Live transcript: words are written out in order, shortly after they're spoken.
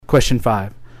Question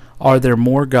 5. Are there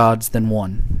more gods than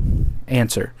one?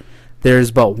 Answer. There is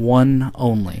but one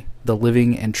only, the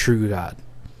living and true God.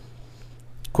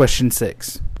 Question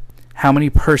 6. How many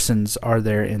persons are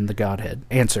there in the Godhead?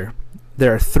 Answer.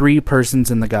 There are 3 persons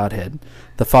in the Godhead,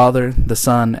 the Father, the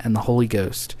Son, and the Holy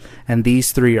Ghost, and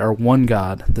these 3 are one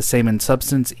God, the same in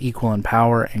substance, equal in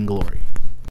power and glory.